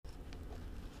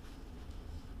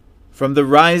From the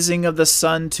rising of the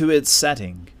sun to its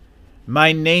setting,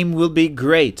 my name will be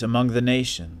great among the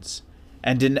nations,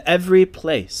 and in every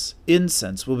place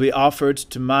incense will be offered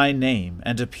to my name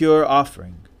and a pure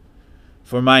offering.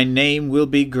 For my name will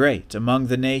be great among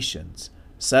the nations,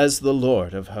 says the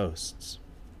Lord of hosts.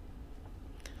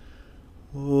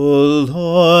 O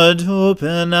Lord,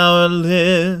 open our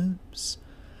lips,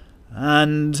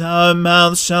 and our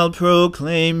mouths shall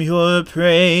proclaim your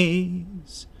praise.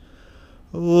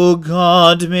 O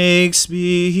God, make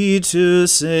speed to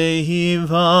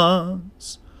save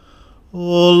us.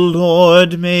 O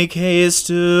Lord, make haste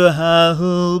to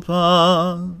help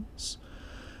us.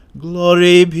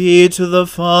 Glory be to the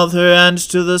Father, and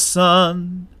to the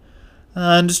Son,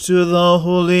 and to the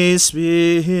Holy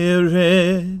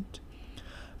Spirit,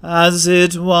 as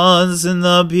it was in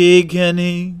the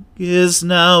beginning, is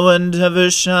now, and ever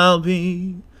shall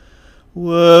be,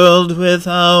 world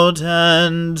without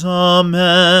end.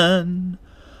 Amen.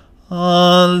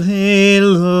 Alleluia.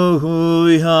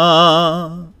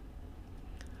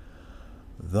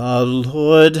 The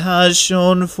Lord has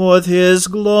shown forth his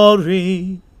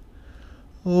glory.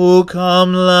 O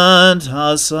come, let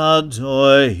us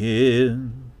adore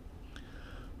him.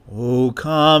 O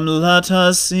come, let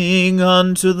us sing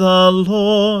unto the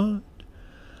Lord.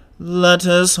 Let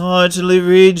us heartily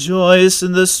rejoice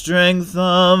in the strength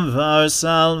of our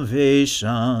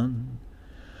salvation.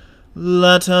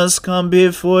 Let us come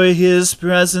before his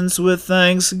presence with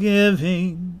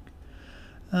thanksgiving,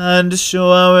 and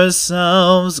show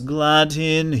ourselves glad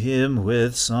in him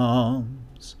with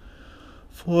psalms.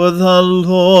 For the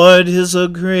Lord is a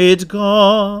great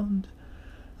God,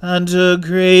 and a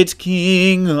great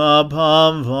King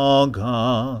above all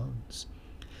gods.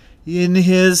 In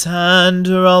his hand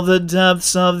are all the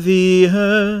depths of the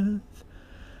earth,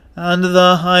 and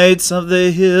the heights of the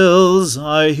hills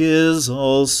are his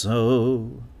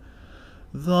also.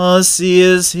 The sea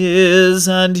is his,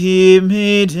 and he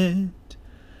made it,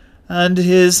 and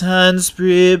his hands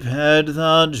prepared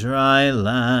the dry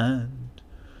land.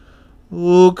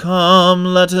 O come,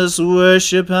 let us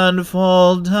worship and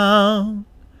fall down,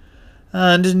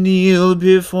 and kneel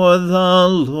before the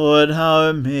Lord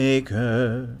our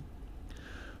Maker.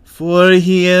 For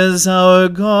he is our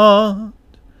God,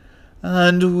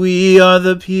 and we are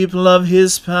the people of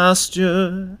his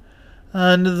pasture,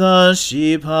 and the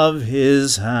sheep of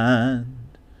his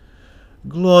hand.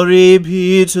 Glory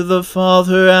be to the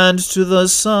Father, and to the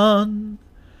Son,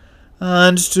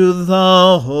 and to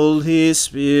the Holy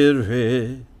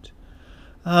Spirit,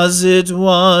 as it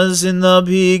was in the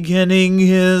beginning,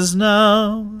 is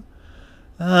now,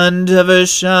 and ever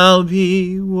shall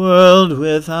be, world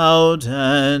without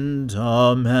end.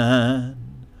 Amen.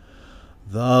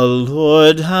 The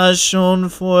Lord has shown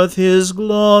forth his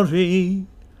glory.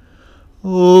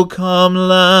 O come,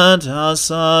 let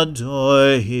us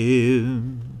adore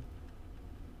him.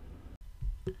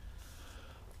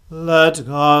 Let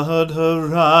God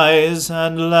arise,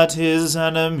 and let his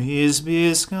enemies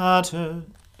be scattered.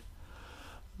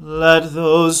 Let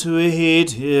those who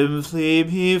hate him flee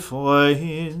before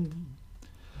him.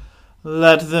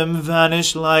 Let them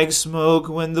vanish like smoke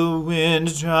when the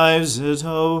wind drives it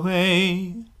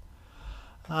away.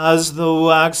 As the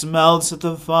wax melts at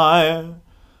the fire,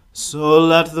 so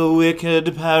let the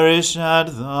wicked perish at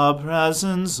the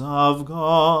presence of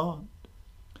God.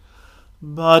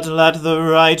 But let the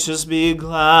righteous be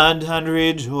glad and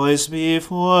rejoice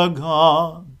before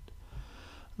God.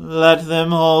 Let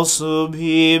them also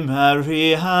be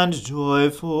merry and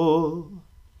joyful.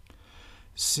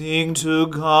 Sing to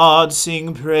God,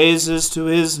 sing praises to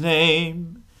his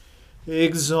name.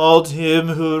 Exalt him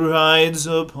who rides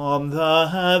upon the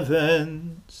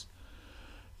heavens.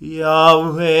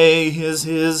 Yahweh is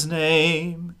his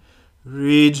name.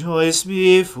 Rejoice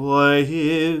before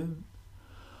him.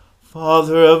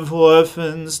 Father of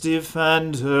orphans,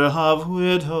 defender of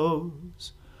widows,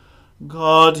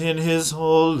 God in his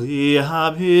holy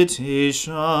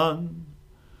habitation.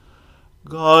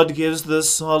 God gives the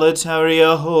solitary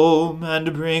a home,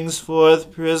 and brings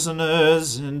forth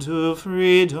prisoners into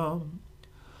freedom.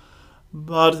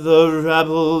 But the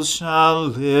rebels shall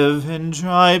live in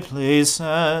dry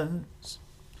places.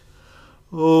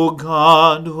 O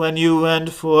God, when you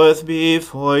went forth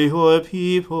before your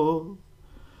people,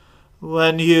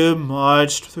 when you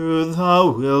marched through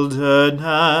the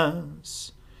wilderness,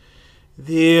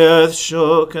 the earth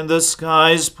shook and the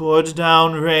skies poured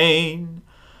down rain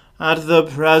at the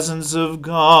presence of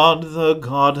God, the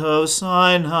God of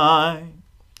Sinai,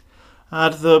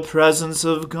 at the presence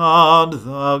of God,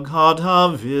 the God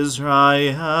of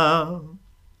Israel.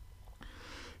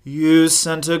 You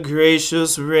sent a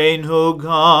gracious rain, O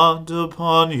God,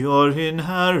 upon your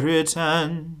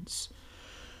inheritance.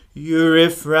 You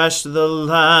refreshed the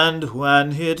land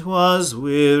when it was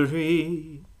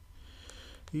weary.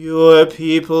 Your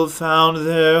people found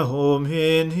their home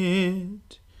in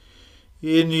it.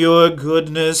 In your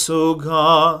goodness, O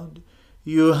God,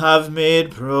 you have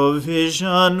made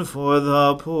provision for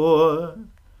the poor.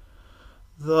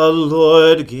 The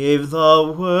Lord gave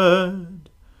the word.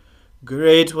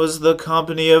 Great was the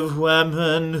company of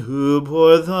women who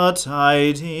bore the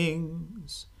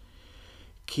tidings.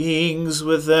 Kings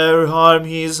with their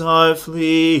armies are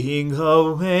fleeing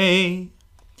away.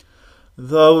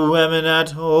 The women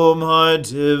at home are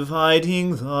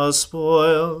dividing the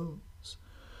spoils.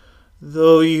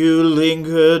 Though you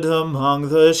lingered among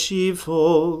the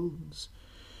sheepfolds,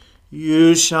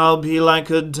 you shall be like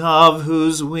a dove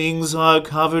whose wings are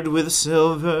covered with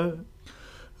silver,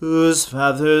 whose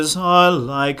feathers are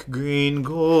like green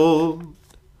gold.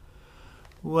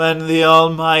 When the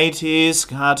Almighty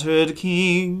scattered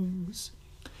kings,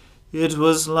 it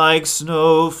was like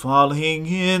snow falling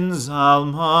in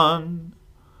Zalmon.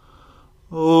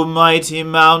 O mighty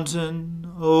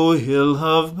mountain, O hill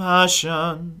of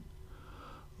Bashan,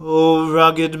 O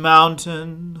rugged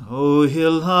mountain, O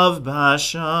hill of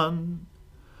Bashan.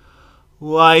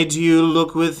 Why do you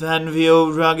look with envy,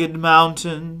 O rugged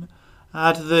mountain,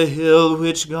 at the hill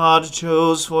which God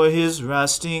chose for his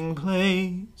resting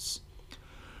place?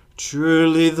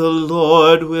 Truly the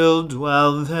Lord will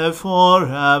dwell there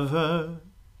forever.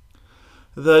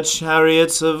 The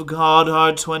chariots of God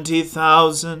are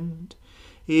 20,000,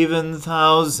 even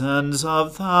thousands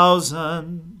of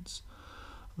thousands.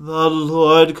 The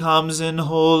Lord comes in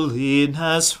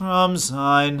holiness from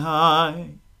Sinai.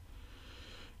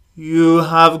 You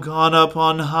have gone up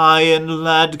on high and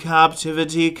led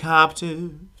captivity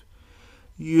captive.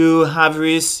 You have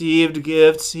received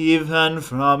gifts even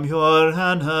from your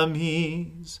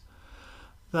enemies,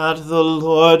 that the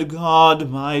Lord God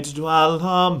might dwell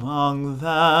among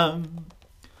them.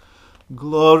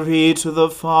 Glory to the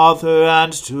Father,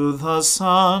 and to the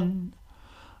Son,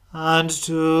 and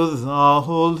to the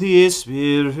Holy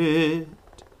Spirit,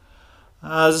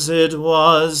 as it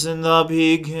was in the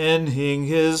beginning,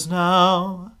 is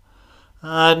now,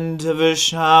 and ever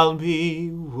shall be,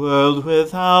 world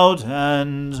without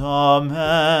end.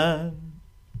 Amen.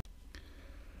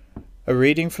 A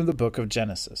reading from the book of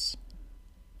Genesis.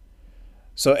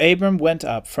 So Abram went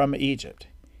up from Egypt,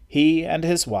 he and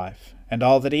his wife, and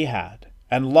all that he had,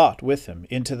 and Lot with him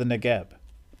into the Negeb.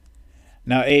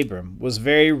 Now Abram was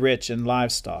very rich in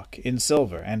livestock, in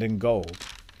silver, and in gold.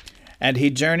 And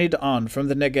he journeyed on from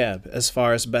the Negeb as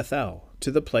far as Bethel, to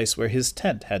the place where his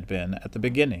tent had been at the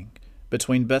beginning,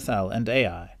 between Bethel and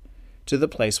Ai, to the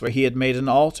place where he had made an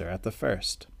altar at the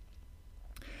first.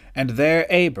 And there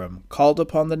Abram called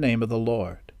upon the name of the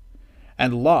Lord.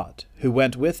 And Lot, who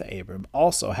went with Abram,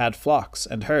 also had flocks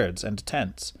and herds and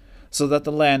tents, so that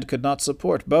the land could not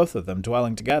support both of them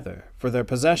dwelling together, for their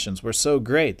possessions were so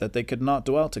great that they could not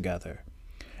dwell together.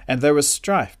 And there was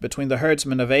strife between the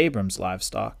herdsmen of Abram's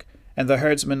livestock and the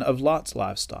herdsmen of Lot's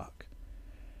livestock.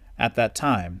 At that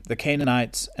time the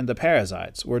Canaanites and the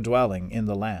Perizzites were dwelling in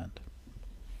the land.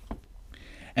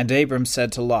 And Abram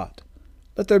said to Lot,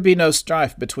 Let there be no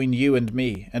strife between you and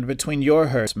me, and between your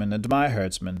herdsmen and my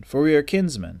herdsmen, for we are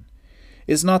kinsmen.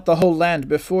 Is not the whole land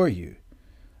before you?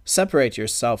 Separate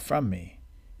yourself from me.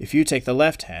 If you take the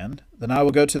left hand, then I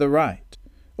will go to the right,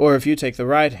 or if you take the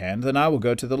right hand, then I will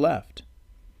go to the left.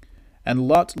 And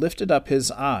Lot lifted up his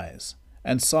eyes,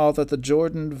 and saw that the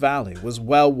Jordan valley was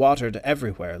well watered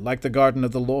everywhere, like the garden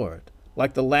of the Lord,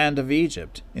 like the land of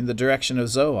Egypt, in the direction of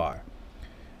Zoar.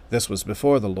 This was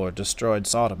before the Lord destroyed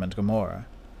Sodom and Gomorrah.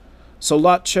 So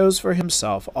Lot chose for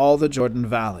himself all the Jordan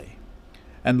valley,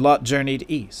 and Lot journeyed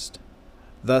east.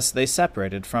 Thus they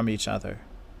separated from each other.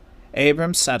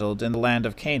 Abram settled in the land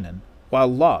of Canaan, while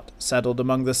Lot settled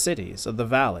among the cities of the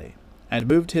valley, and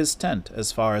moved his tent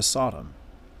as far as Sodom.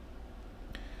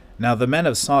 Now the men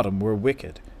of Sodom were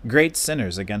wicked, great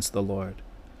sinners against the Lord.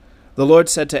 The Lord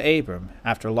said to Abram,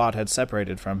 after Lot had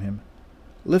separated from him,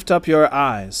 Lift up your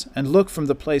eyes, and look from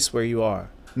the place where you are,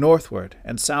 northward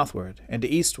and southward, and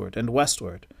eastward and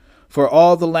westward. For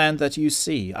all the land that you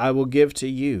see I will give to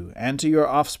you and to your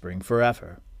offspring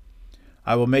forever.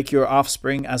 I will make your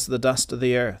offspring as the dust of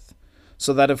the earth,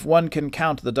 so that if one can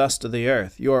count the dust of the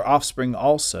earth, your offspring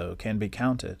also can be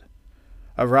counted.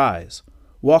 Arise,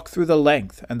 walk through the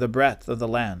length and the breadth of the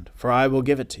land, for I will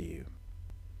give it to you.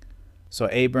 So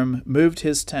Abram moved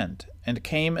his tent, and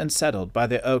came and settled by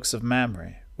the oaks of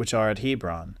Mamre, which are at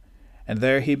Hebron, and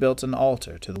there he built an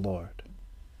altar to the Lord.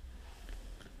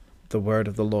 The word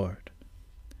of the Lord.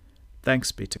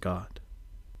 Thanks be to God.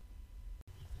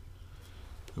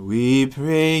 We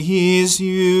praise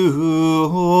you,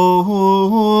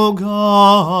 O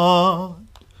God.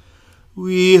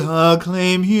 We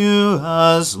acclaim you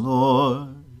as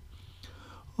Lord.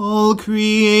 All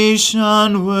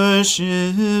creation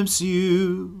worships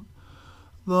you,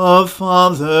 the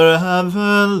Father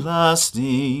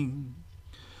everlasting.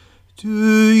 To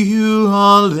you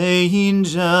all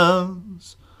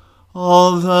angels,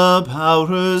 all the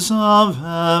powers of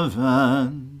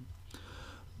heaven,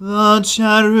 the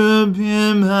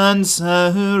cherubim and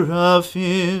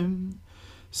seraphim,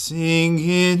 sing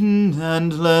in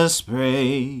endless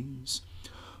praise.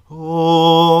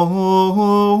 Holy,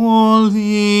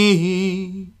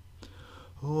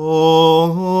 holy,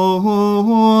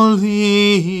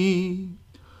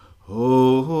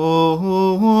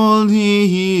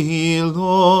 holy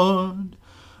Lord,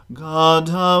 God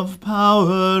of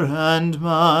power and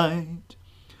might.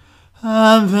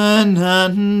 Heaven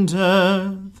and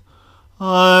earth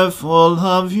are full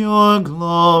of your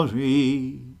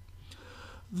glory.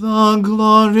 The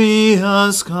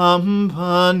glorious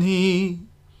company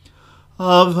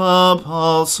of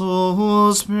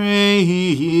apostles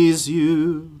praise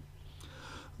you.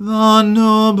 The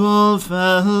noble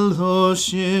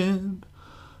fellowship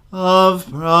of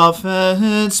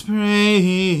prophets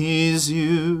praise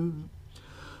you.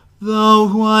 The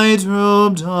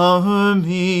white-robed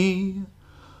army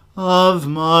of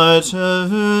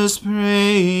martyrs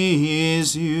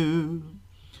praise you.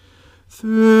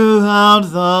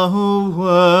 Throughout the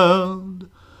world,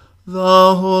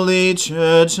 the Holy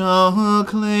Church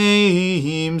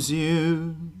acclaims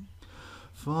you.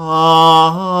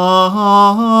 Father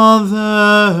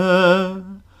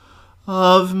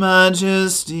of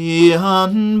majesty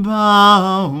unbounded,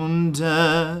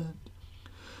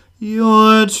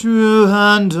 your true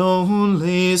and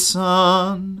only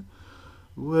Son,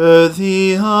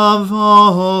 worthy of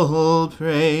all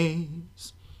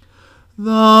praise,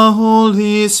 the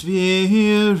Holy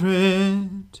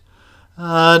Spirit,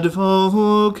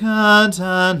 advocate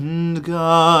and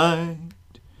guide.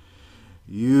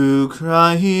 You,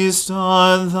 Christ,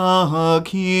 are the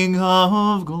King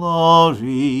of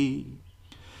glory,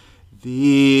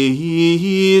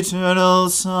 the eternal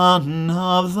Son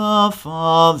of the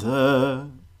Father.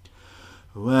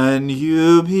 When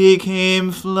you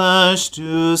became flesh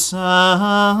to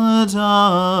set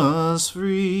us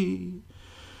free,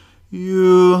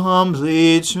 you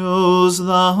humbly chose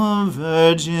the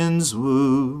Virgin's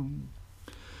womb.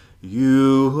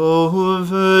 You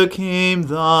overcame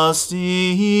the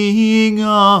sting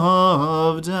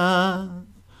of death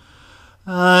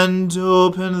and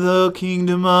opened the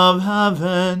kingdom of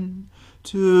heaven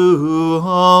to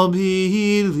all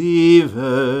believers.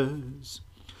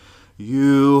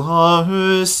 You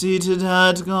are seated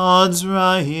at God's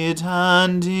right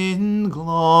hand in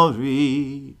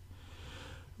glory.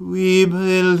 We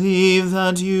believe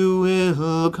that you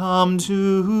will come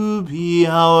to be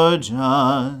our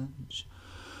judge.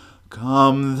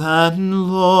 Come then,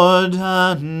 Lord,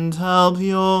 and help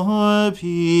your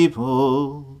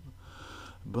people,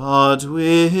 but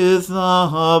with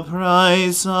the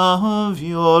price of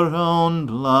your own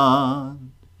blood,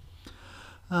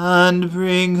 and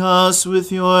bring us with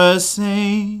your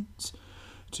saints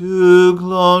to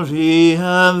glory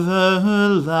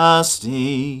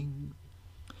everlasting.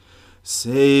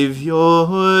 Save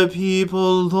your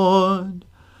people, Lord,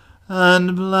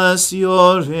 and bless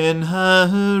your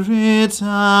inheritance.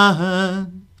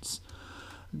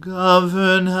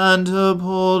 Govern and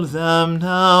uphold them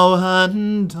now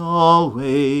and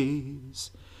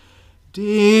always.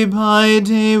 Day by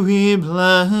day we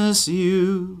bless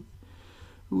you.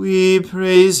 We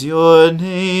praise your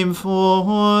name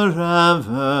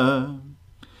forever.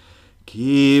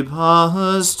 Keep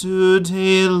us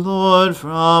today, Lord,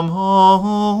 from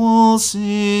all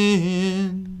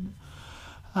sin.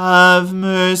 Have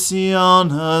mercy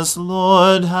on us,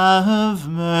 Lord, have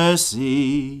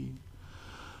mercy.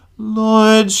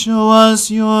 Lord, show us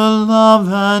your love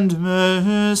and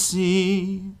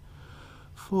mercy,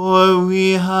 for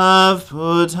we have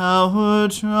put our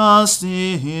trust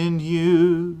in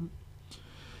you.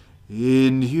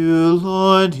 In you,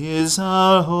 Lord, is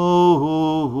our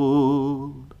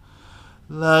hope.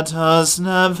 Let us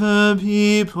never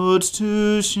be put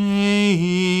to shame.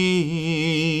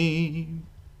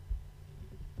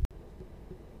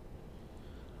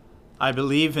 I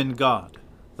believe in God,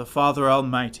 the Father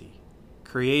Almighty,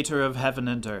 creator of heaven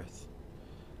and earth.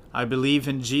 I believe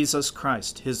in Jesus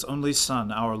Christ, his only Son,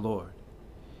 our Lord.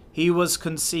 He was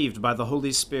conceived by the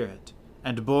Holy Spirit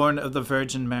and born of the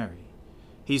Virgin Mary.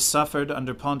 He suffered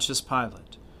under Pontius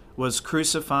Pilate, was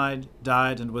crucified,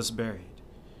 died, and was buried.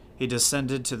 He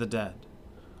descended to the dead.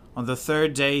 On the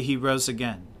third day he rose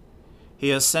again.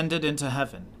 He ascended into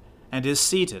heaven, and is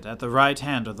seated at the right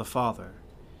hand of the Father.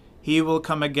 He will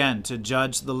come again to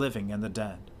judge the living and the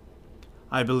dead.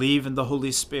 I believe in the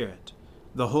Holy Spirit,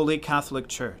 the Holy Catholic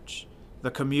Church,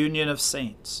 the communion of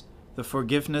saints, the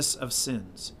forgiveness of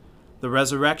sins, the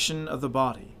resurrection of the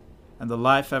body, and the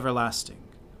life everlasting.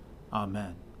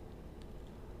 Amen.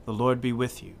 The Lord be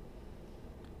with you.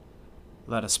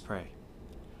 Let us pray.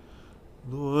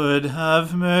 Lord,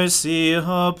 have mercy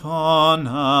upon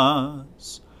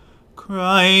us.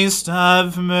 Christ,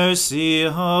 have mercy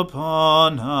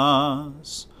upon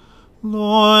us.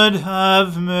 Lord,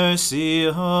 have mercy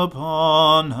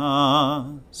upon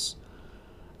us.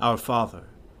 Our Father,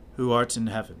 who art in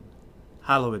heaven,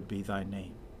 hallowed be thy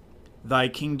name. Thy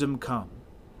kingdom come,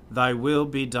 thy will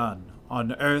be done,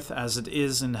 on earth as it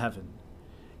is in heaven.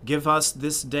 Give us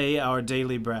this day our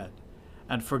daily bread,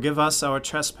 and forgive us our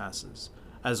trespasses,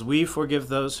 as we forgive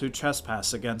those who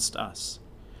trespass against us.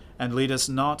 And lead us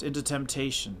not into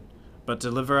temptation, but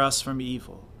deliver us from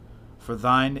evil. For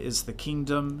thine is the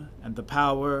kingdom, and the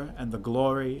power, and the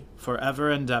glory,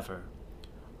 forever and ever.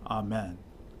 Amen.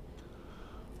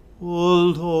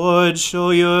 O Lord,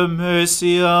 show your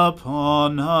mercy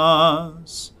upon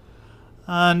us,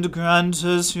 and grant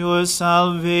us your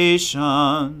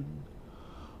salvation.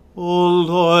 O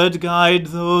Lord, guide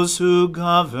those who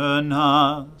govern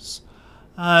us,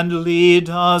 and lead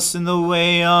us in the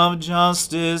way of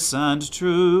justice and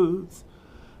truth.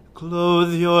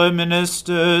 Clothe your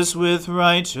ministers with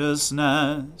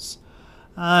righteousness,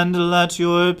 and let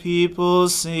your people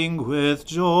sing with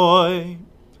joy.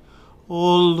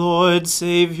 O Lord,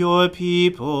 save your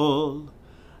people,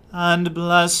 and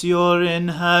bless your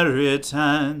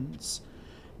inheritance.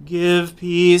 Give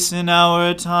peace in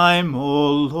our time,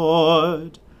 O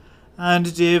Lord,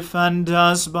 and defend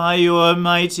us by your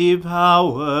mighty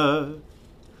power.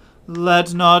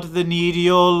 Let not the needy,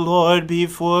 O Lord, be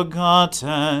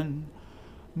forgotten,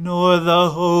 nor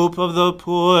the hope of the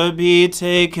poor be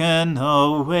taken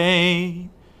away.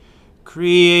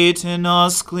 Create in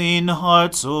us clean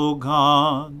hearts, O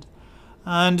God,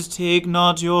 and take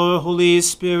not your Holy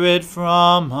Spirit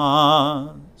from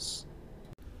us.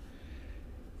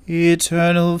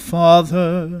 Eternal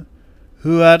Father,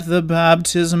 who at the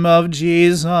baptism of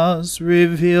Jesus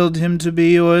revealed him to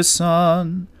be your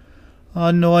Son,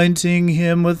 anointing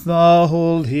him with the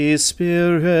Holy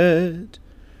Spirit,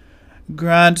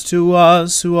 grant to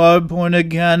us who are born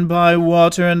again by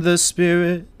water and the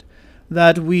Spirit,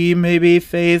 that we may be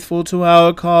faithful to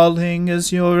our calling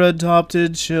as your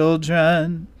adopted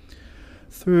children.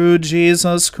 Through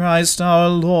Jesus Christ our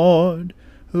Lord,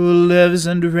 who lives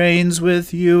and reigns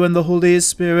with you and the Holy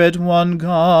Spirit, one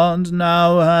God,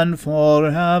 now and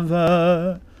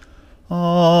forever.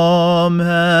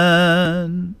 Amen.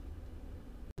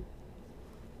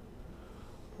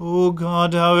 O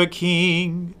God, our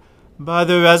King, by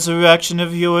the resurrection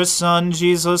of your Son,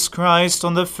 Jesus Christ,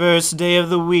 on the first day of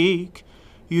the week,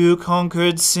 you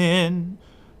conquered sin,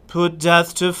 put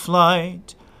death to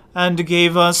flight, and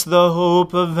gave us the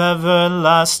hope of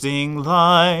everlasting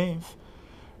life.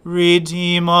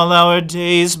 Redeem all our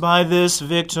days by this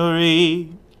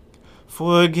victory.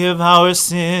 Forgive our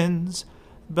sins,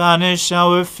 banish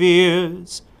our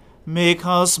fears, make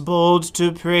us bold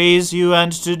to praise you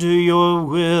and to do your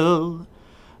will,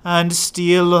 and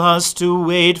steel us to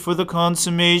wait for the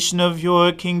consummation of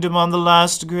your kingdom on the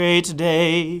last great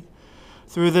day,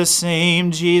 through the same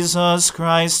Jesus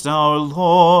Christ our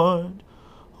Lord.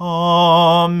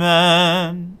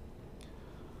 Amen.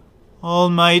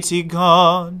 Almighty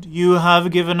God, you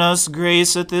have given us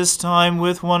grace at this time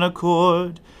with one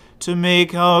accord to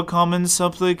make our common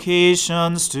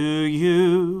supplications to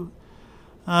you,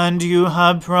 and you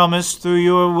have promised through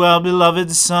your well-beloved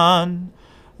Son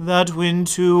that when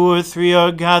 2 or 3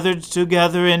 are gathered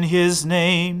together in his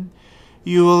name,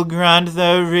 you will grant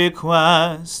their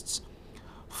requests.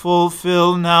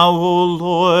 Fulfill now, O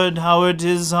Lord, our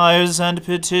desires and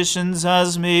petitions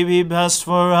as may be best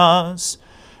for us,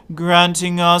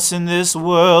 granting us in this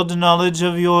world knowledge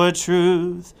of your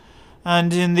truth,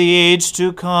 and in the age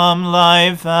to come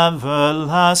life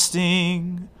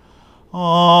everlasting.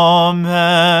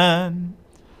 Amen.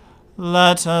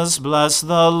 Let us bless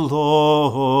the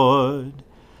Lord.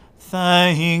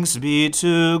 Thanks be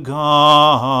to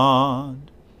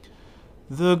God.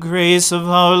 The grace of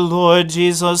our Lord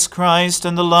Jesus Christ,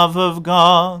 and the love of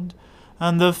God,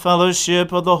 and the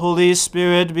fellowship of the Holy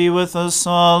Spirit be with us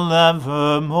all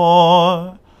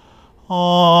evermore.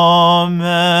 Amen.